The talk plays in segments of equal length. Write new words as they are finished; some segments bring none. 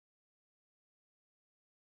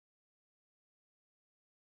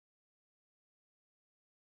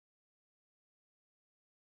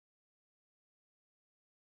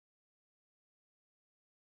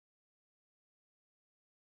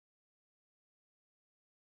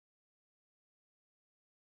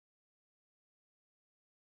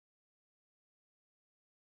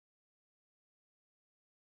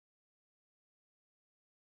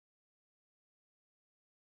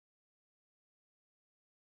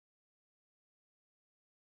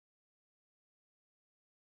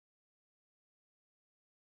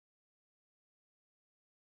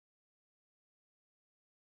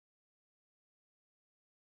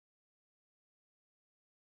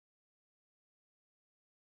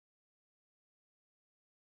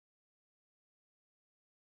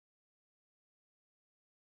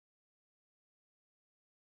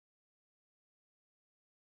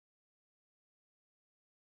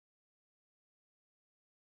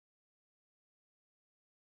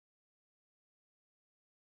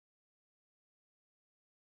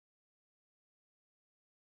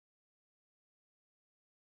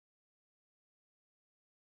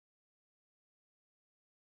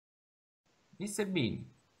Mr. Bean,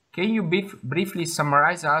 can you briefly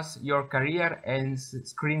summarize us your career as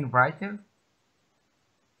screenwriter?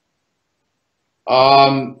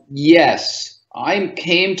 Yes, I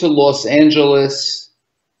came to Los Angeles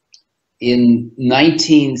in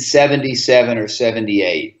 1977 or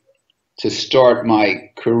 78 to start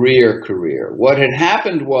my career. What had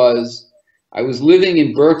happened was I was living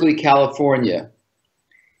in Berkeley, California,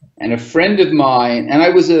 and a friend of mine, and I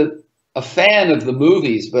was a fan of the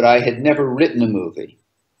movies, but I had never written a movie.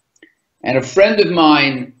 And a friend of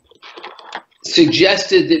mine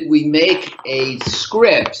suggested that we make a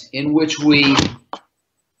script in which we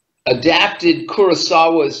adapted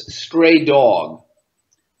Kurosawa's Stray Dog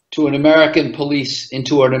into an American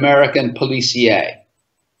policier.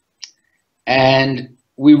 And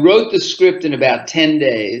we wrote the script in about 10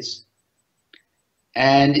 days,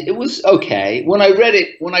 and it was okay. When I read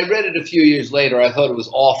it a few years later, I thought it was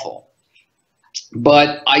awful.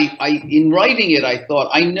 But in writing it, I thought,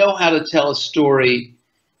 I know how to tell a story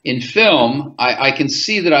in film. I can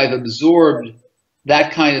see that I've absorbed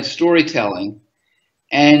that kind of storytelling.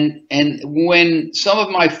 And when some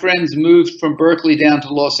of my friends moved from Berkeley down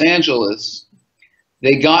to Los Angeles,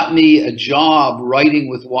 they got me a job writing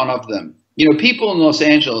with one of them. You know, people in Los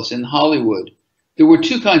Angeles, in Hollywood, there were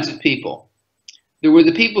two kinds of people. There were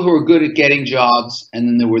the people who were good at getting jobs, and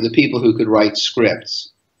then there were the people who could write scripts.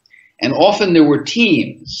 And often there were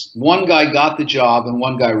teams. One guy got the job and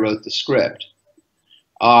one guy wrote the script.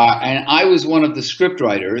 And I was one of the script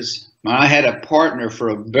writers. I had a partner for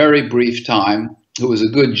a very brief time who was a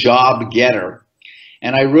good job getter.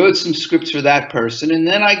 And I wrote some scripts for that person. And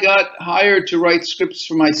then I got hired to write scripts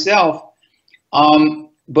for myself.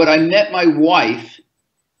 But I met my wife.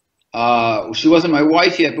 She wasn't my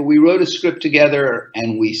wife yet, but we wrote a script together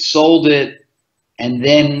and we sold it. And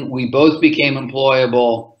then we both became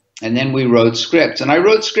employable. And then we wrote scripts. And I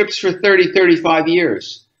wrote scripts for 30, 35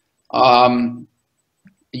 years.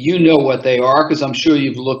 You know what they are, because I'm sure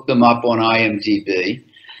you've looked them up on IMDb.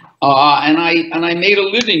 And I made a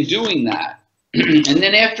living doing that. And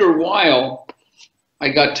then after a while, I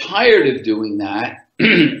got tired of doing that.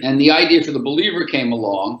 And the idea for The Believer came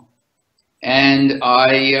along. And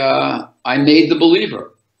I made The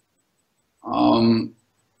Believer. And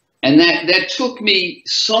that took me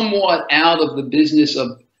somewhat out of the business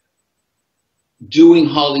of doing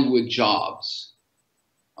Hollywood jobs.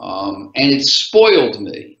 And it spoiled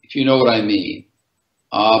me, if you know what I mean.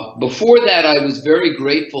 Before that, I was very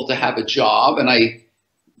grateful to have a job, and I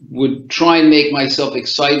would try and make myself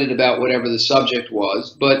excited about whatever the subject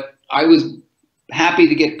was, but I was happy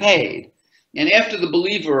to get paid. And after The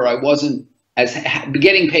Believer, I wasn't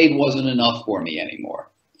getting paid wasn't enough for me anymore.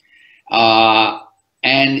 And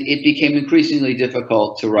it became increasingly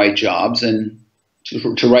difficult to write jobs and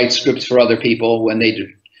to write scripts for other people when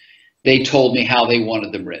they told me how they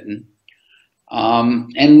wanted them written.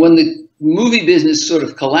 And when the movie business sort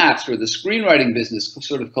of collapsed, or the screenwriting business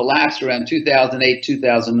sort of collapsed around 2008,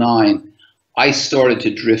 2009, I started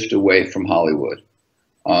to drift away from Hollywood.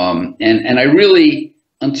 And I really,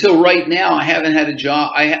 until right now, I haven't had a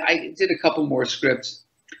job. I did a couple more scripts,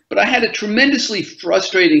 but I had a tremendously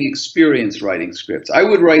frustrating experience writing scripts. I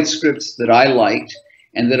would write scripts that I liked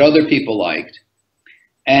and that other people liked,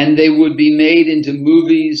 and they would be made into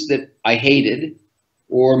movies that I hated,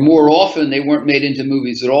 or more often they weren't made into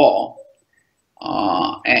movies at all.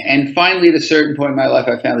 And finally, at a certain point in my life,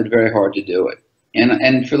 I found it very hard to do it.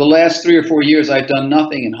 And for the last 3 or 4 years, I've done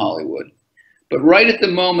nothing in Hollywood. But right at the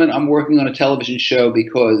moment, I'm working on a television show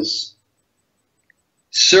because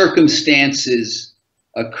circumstances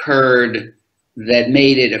occurred that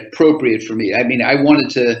made it appropriate for me. I mean, I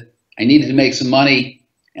needed to make some money.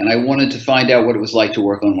 And I wanted to find out what it was like to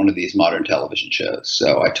work on one of these modern television shows.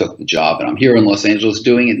 So I took the job, and I'm here in Los Angeles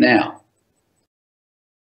doing it now.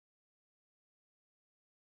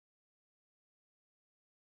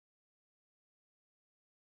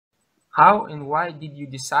 How and why did you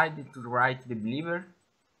decide to write The Believer?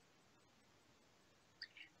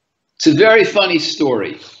 It's a very funny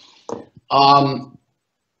story.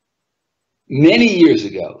 Many years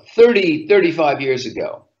ago, 30, 35 years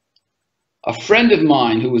ago, a friend of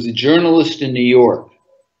mine who was a journalist in New York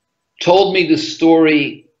told me the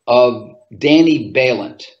story of Danny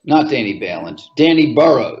Burrows.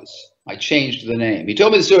 I changed the name. He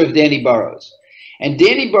told me the story of Danny Burrows. And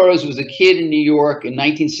Danny Burrows was a kid in New York in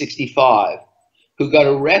 1965 who got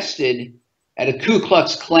arrested at a Ku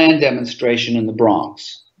Klux Klan demonstration in the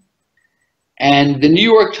Bronx. And the New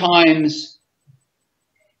York Times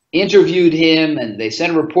interviewed him, and they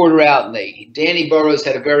sent a reporter out, and Danny Burrows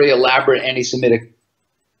had a very elaborate anti-Semitic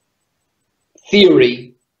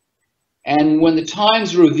theory, And when the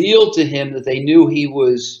Times revealed to him that they knew he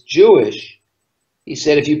was Jewish, he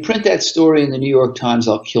said, if you print that story in the New York Times,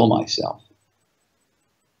 I'll kill myself.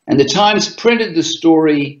 And the Times printed the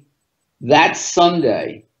story that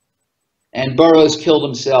Sunday, and Burroughs killed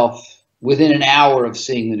himself within an hour of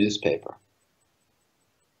seeing the newspaper.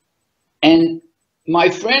 And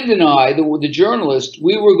my friend and I, the journalist,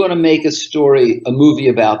 we were going to make a movie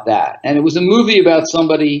about that. And it was a movie about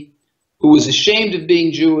somebody who was ashamed of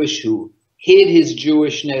being Jewish, who hid his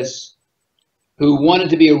Jewishness, who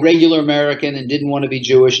wanted to be a regular American and didn't want to be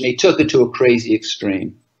Jewish, and they took it to a crazy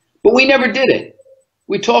extreme. But we never did it.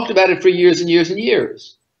 We talked about it for years and years and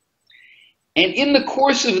years. And in the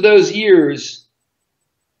course of those years,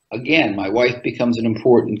 again, my wife becomes an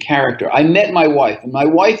important character. I met my wife, and my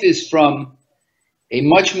wife is from a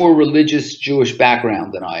much more religious Jewish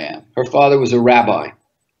background than I am. Her father was a rabbi.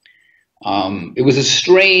 It was a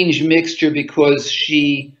strange mixture because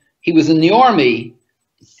he was in the army.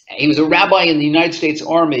 He was a rabbi in the United States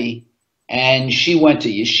Army, and she went to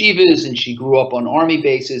yeshivas and she grew up on army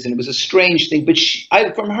bases, and it was a strange thing. But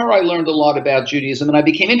from her, I learned a lot about Judaism, and I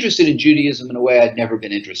became interested in Judaism in a way I'd never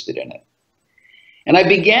been interested in it. And I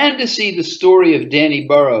began to see the story of Danny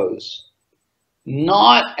Burroughs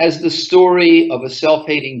not as the story of a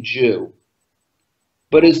self-hating Jew,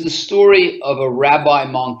 but as the story of a rabbi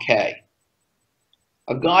monkey,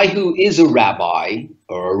 a guy who is a rabbi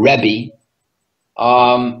or a rebbe,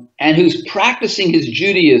 and who's practicing his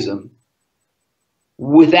Judaism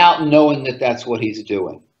without knowing that that's what he's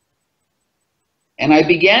doing. And I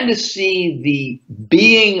began to see the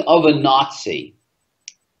being of a Nazi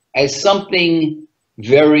as something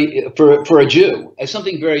very, for a Jew, as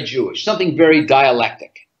something very Jewish, something very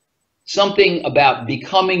dialectic, something about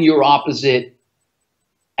becoming your opposite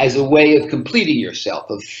as a way of completing yourself,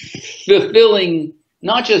 of fulfilling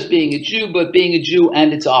not just being a Jew, but being a Jew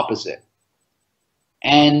and its opposite.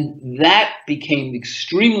 And that became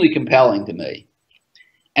extremely compelling to me.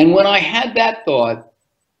 And when I had that thought,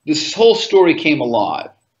 this whole story came alive.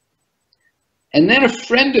 And then a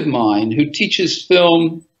friend of mine who teaches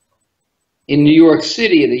film in New York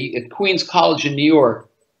City at Queens College in New York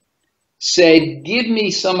said, give me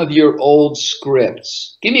some of your old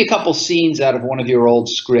scripts. Give me a couple scenes out of one of your old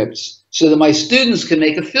scripts so that my students can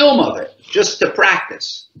make a film of it, just to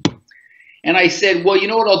practice. And I said, well, you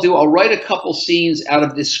know what I'll do? I'll write a couple scenes out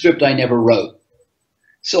of this script I never wrote.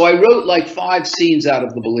 So I wrote like 5 scenes out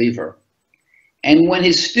of The Believer. And when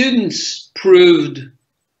his students proved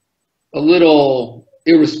a little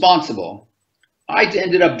irresponsible, I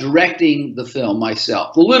ended up directing the film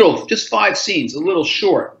myself. Just 5 scenes, a little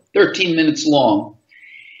short, 13 minutes long.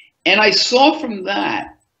 And I saw from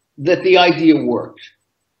that the idea worked.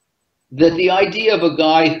 That the idea of a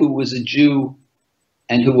guy who was a Jew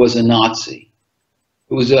and who was a Nazi,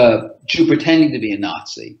 who was a Jew pretending to be a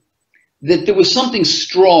Nazi, that there was something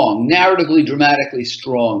strong, narratively, dramatically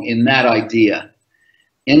strong in that idea.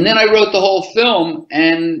 And then I wrote the whole film,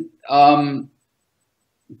 and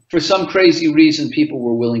for some crazy reason, people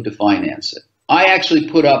were willing to finance it. I actually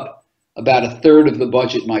put up about 1/3 of the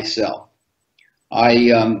budget myself.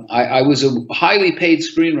 I was a highly paid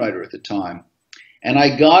screenwriter at the time, and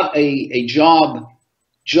I got a job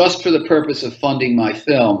just for the purpose of funding my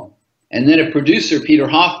film. And then a producer, Peter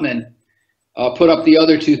Hoffman, put up the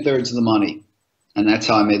other 2/3 of the money. And that's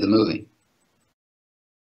how I made the movie.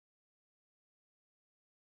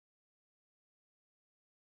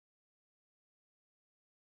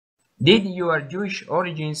 Did your Jewish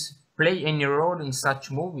origins play any role in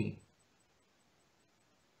such movie?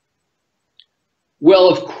 Well,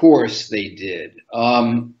 of course they did.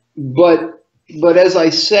 But as I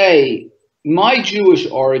say, my Jewish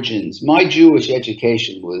origins, my Jewish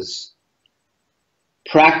education was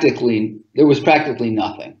there was practically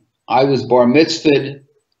nothing. I was bar mitzvahed,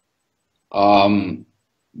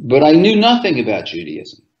 but I knew nothing about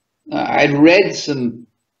Judaism. I'd read some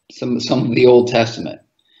of the Old Testament.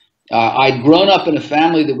 I'd grown up in a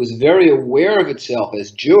family that was very aware of itself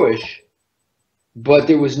as Jewish, but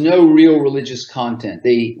there was no real religious content.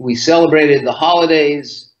 We celebrated the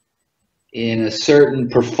holidays in a certain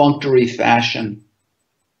perfunctory fashion.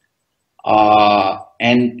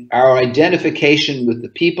 And our identification with the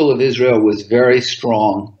people of Israel was very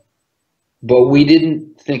strong, but we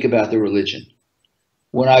didn't think about the religion.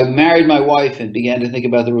 When I married my wife and began to think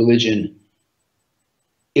about the religion,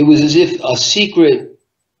 it was as if a secret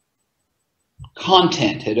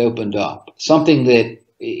content had opened up, something that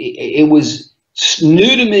it was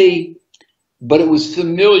new to me, but it was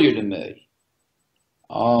familiar to me.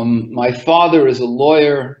 My father is a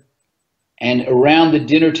lawyer, and around the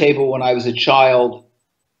dinner table when I was a child,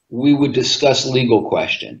 we would discuss legal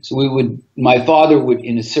questions. My father would,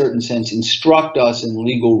 in a certain sense, instruct us in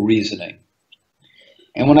legal reasoning.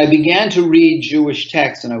 And when I began to read Jewish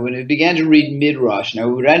texts, and when I began to read Midrash, and I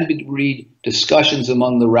began to read discussions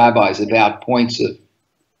among the rabbis about points of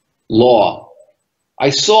law, I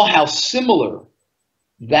saw how similar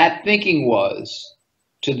that thinking was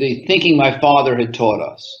to the thinking my father had taught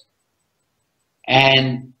us.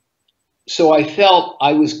 And so I felt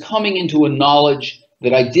I was coming into a knowledge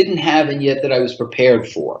that I didn't have and yet that I was prepared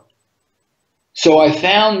for. So I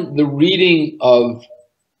found the reading of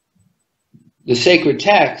the sacred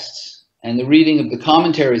texts and the reading of the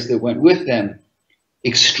commentaries that went with them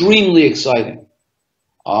extremely exciting.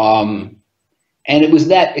 And it was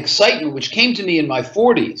that excitement which came to me in my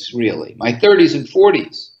 40s, really, my 30s and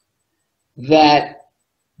 40s, that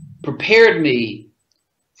prepared me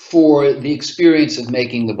for the experience of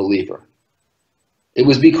making the believer. It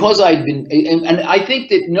was because I'd been, and I think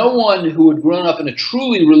that no one who had grown up in a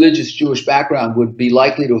truly religious Jewish background would be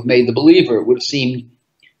likely to have made the believer. It would have seemed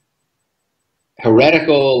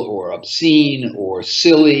heretical or obscene or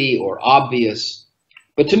silly or obvious.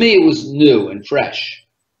 But to me, it was new and fresh,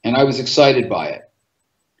 and I was excited by it.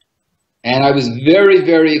 And I was very,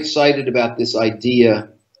 very excited about this idea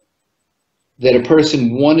that a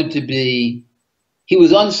person wanted to be, he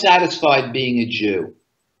was unsatisfied being a Jew.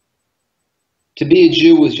 To be a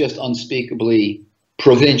Jew was just unspeakably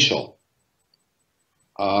provincial,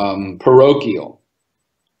 parochial.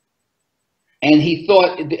 And he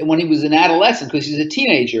thought, when he was an adolescent, because he's a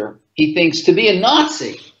teenager, he thinks to be a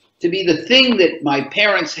Nazi, to be the thing that my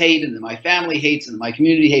parents hate and that my family hates and my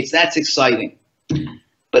community hates, that's exciting.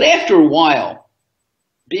 But after a while,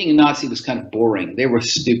 being a Nazi was kind of boring. They were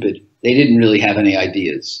stupid. They didn't really have any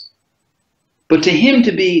ideas. But to him,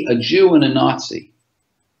 to be a Jew and a Nazi,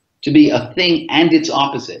 to be a thing and its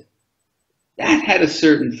opposite, that had a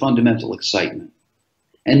certain fundamental excitement.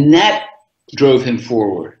 And that drove him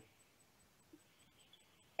forward.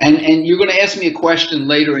 And you're going to ask me a question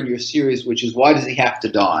later in your series, which is, why does he have to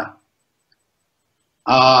die?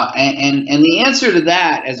 And the answer to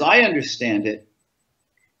that, as I understand it,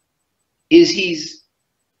 is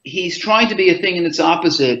he's trying to be a thing and its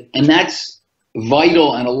opposite, and that's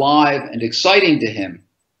vital and alive and exciting to him.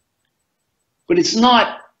 But it's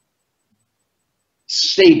not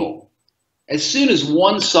stable. As soon as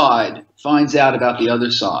one side finds out about the other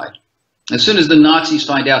side, as soon as the Nazis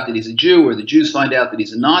find out that he's a Jew or the Jews find out that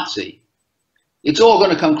he's a Nazi, it's all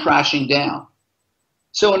going to come crashing down.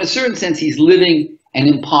 So in a certain sense, he's living an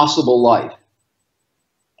impossible life.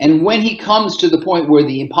 And when he comes to the point where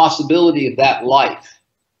the impossibility of that life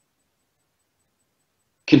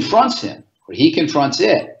confronts him, or he confronts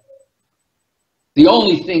it, the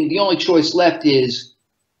only choice left is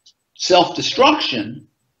self-destruction,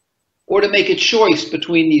 or to make a choice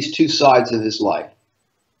between these two sides of his life.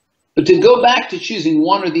 But to go back to choosing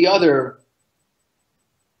one or the other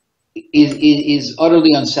is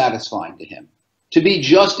utterly unsatisfying to him. To be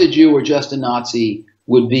just a Jew or just a Nazi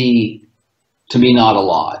would be to be not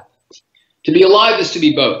alive. To be alive is to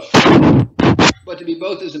be both. But to be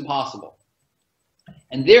both is impossible.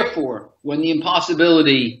 And therefore, when the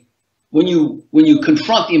impossibility, when you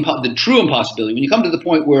confront the true impossibility, when you come to the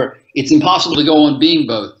point where it's impossible to go on being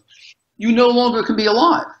both, you no longer can be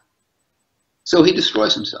alive. So he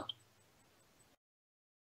destroys himself.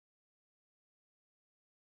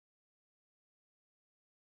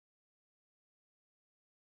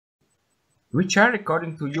 Which are,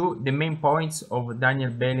 according to you, the main points of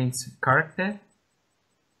Daniel Belin's character?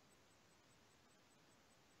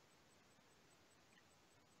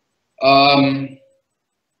 The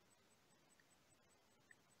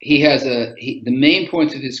main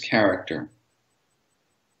points of his character.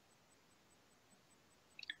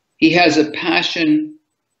 He has a passion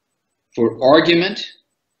for argument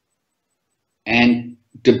and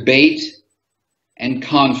debate and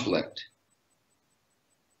conflict.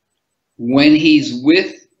 When he's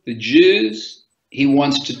with the Jews, he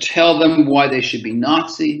wants to tell them why they should be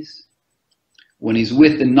Nazis. When he's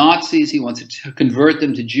with the Nazis, he wants to convert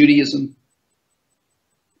them to Judaism.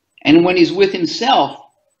 And when he's with himself,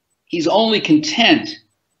 he's only content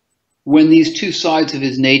when these two sides of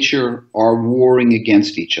his nature are warring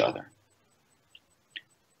against each other.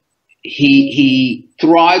 He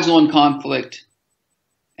thrives on conflict,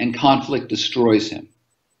 and conflict destroys him.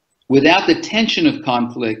 Without the tension of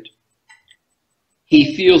conflict,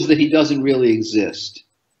 he feels that he doesn't really exist,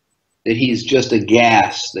 that he's just a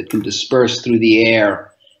gas that can disperse through the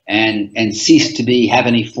air and cease to have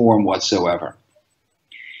any form whatsoever.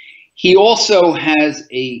 He also has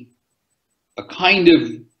a kind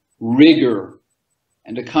of rigor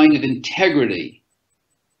and a kind of integrity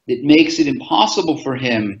that makes it impossible for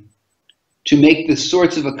him to make the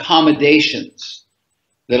sorts of accommodations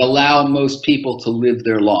that allow most people to live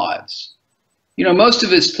their lives. You know, most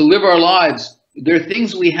of us, to live our lives, there are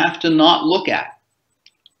things we have to not look at.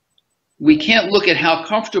 We can't look at how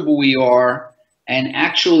comfortable we are and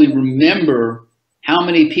actually remember how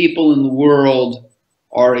many people in the world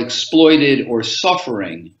are exploited or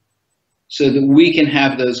suffering so that we can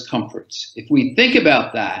have those comforts. If we think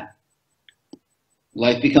about that,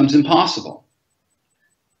 life becomes impossible.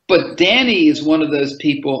 But Danny is one of those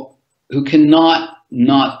people who cannot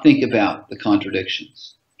not think about the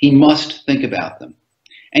contradictions. He must think about them.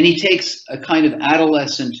 And he takes a kind of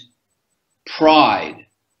adolescent pride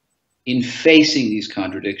in facing these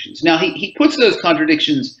contradictions. Now, he puts those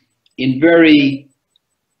contradictions in very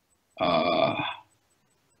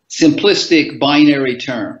simplistic binary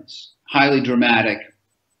terms, highly dramatic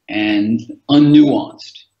and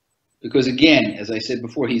unnuanced. Because again, as I said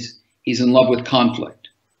before, he's in love with conflict.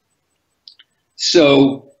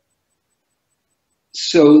 So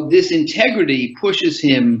this integrity pushes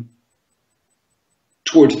him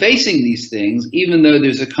toward facing these things, even though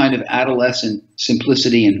there's a kind of adolescent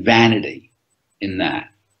simplicity and vanity in that.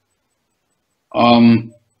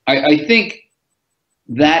 I think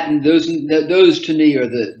that those to me are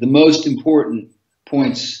the most important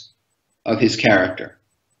points of his character.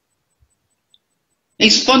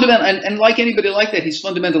 He's fundamental, and like anybody like that, he's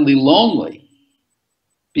fundamentally lonely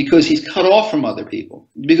because he's cut off from other people.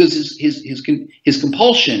 Because his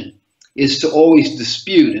compulsion is to always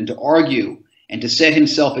dispute and to argue and to set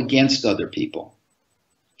himself against other people,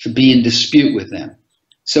 to be in dispute with them.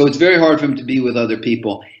 So it's very hard for him to be with other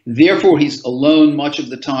people. Therefore, he's alone much of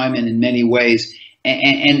the time and in many ways,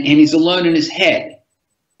 and he's alone in his head.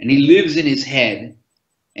 And he lives in his head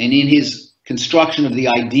and in his construction of the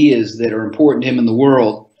ideas that are important to him in the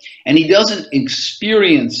world. And he doesn't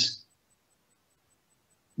experience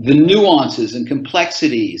the nuances and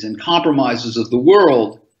complexities and compromises of the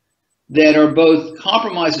world that are both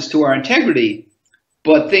compromises to our integrity,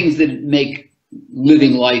 but things that make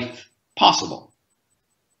living life possible.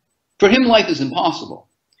 For him, life is impossible.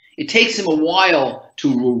 It takes him a while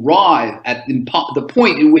to arrive at the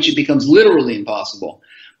point in which it becomes literally impossible.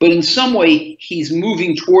 But in some way, he's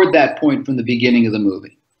moving toward that point from the beginning of the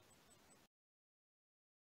movie.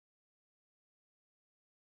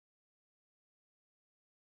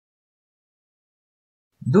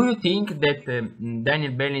 Do you think that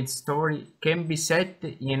Daniel Bennett's story can be set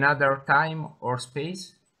in another time or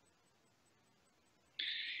space?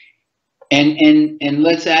 And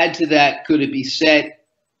let's add to that, could it be set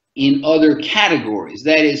in other categories?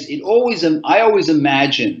 That is, I always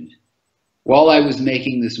imagined while I was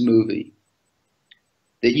making this movie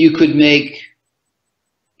that you could make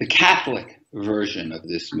the Catholic version of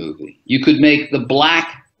this movie. You could make the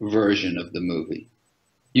black version of the movie.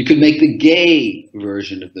 You could make the gay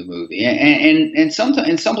version of the movie. And sometimes,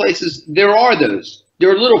 in some places, there are those. There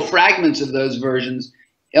are little fragments of those versions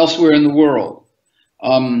elsewhere in the world.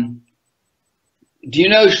 Do you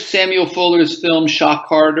know Samuel Fuller's film Shock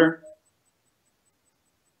Corridor?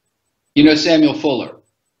 You know Samuel Fuller,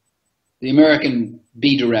 the American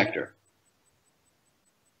B director.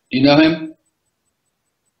 Do you know him?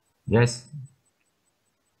 Yes.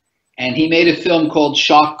 And he made a film called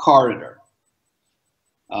Shock Corridor,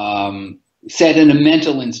 set in a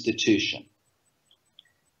mental institution.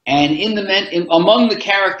 And among the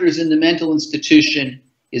characters in the mental institution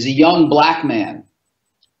is a young black man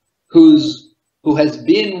who has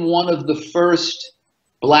been one of the first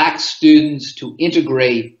black students to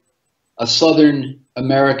integrate a Southern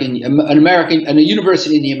American, a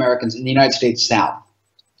university in the United States South.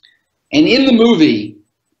 And in the movie,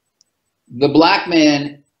 the black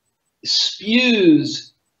man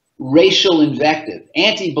spews racial invective,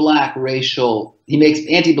 he makes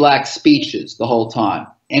anti-black speeches the whole time.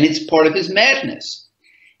 And it's part of his madness.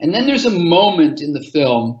 And then there's a moment in the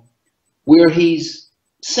film where he's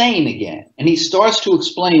sane again. And he starts to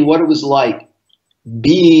explain what it was like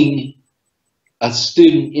being a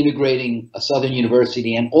student integrating a Southern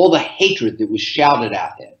university and all the hatred that was shouted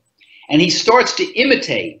at him. And he starts to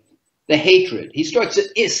imitate the hatred. He starts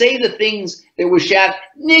to say the things that were shouted,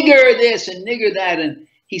 nigger this and nigger that, and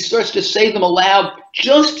he starts to say them aloud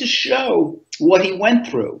just to show what he went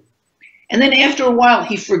through. And then after a while,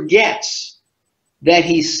 he forgets that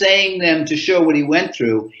he's saying them to show what he went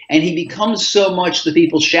through, and he becomes so much the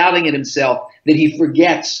people shouting at himself that he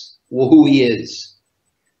forgets who he is.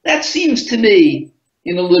 That seems to me,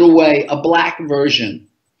 in a little way, a black version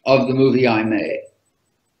of the movie I made.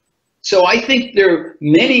 So I think there are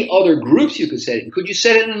many other groups you could set it in. Could you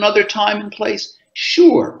set it in another time and place?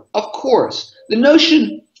 Sure, of course. The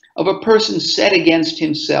notion of a person set against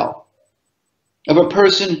himself, of a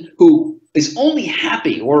person who is only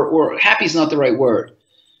happy, or happy is not the right word,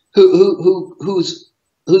 whose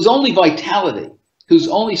only vitality, whose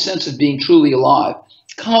only sense of being truly alive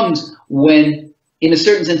comes when, in a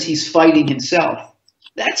certain sense, he's fighting himself.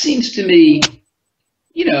 That seems to me,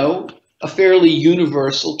 you know, a fairly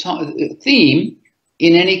universal theme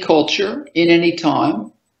in any culture, in any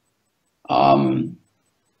time.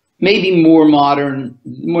 Maybe more modern,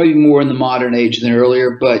 maybe more in the modern age than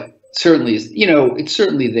earlier, but certainly, you know, it's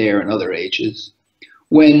certainly there in other ages.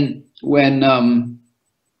 When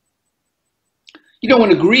you know,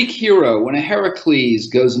 when a Greek hero, when a Heracles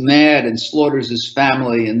goes mad and slaughters his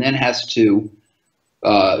family and then has to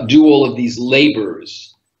do all of these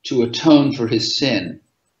labors to atone for his sin,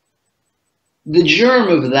 the germ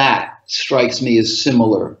of that strikes me as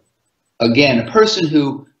similar. Again, a person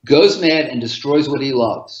who goes mad and destroys what he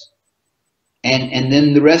loves, and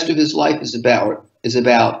then the rest of his life is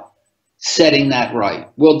about setting that right.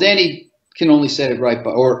 Well, Danny can only set it right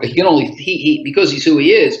by, or he can only, because he's who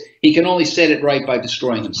he is, he can only set it right by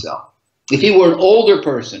destroying himself. If he were an older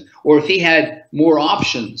person, or if he had more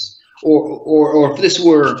options, or if this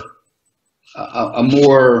were a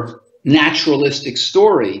more naturalistic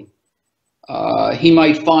story, he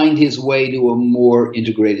might find his way to a more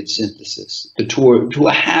integrated synthesis, to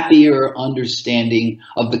a happier understanding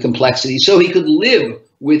of the complexity, so he could live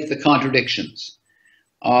with the contradictions.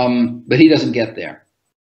 But he doesn't get there.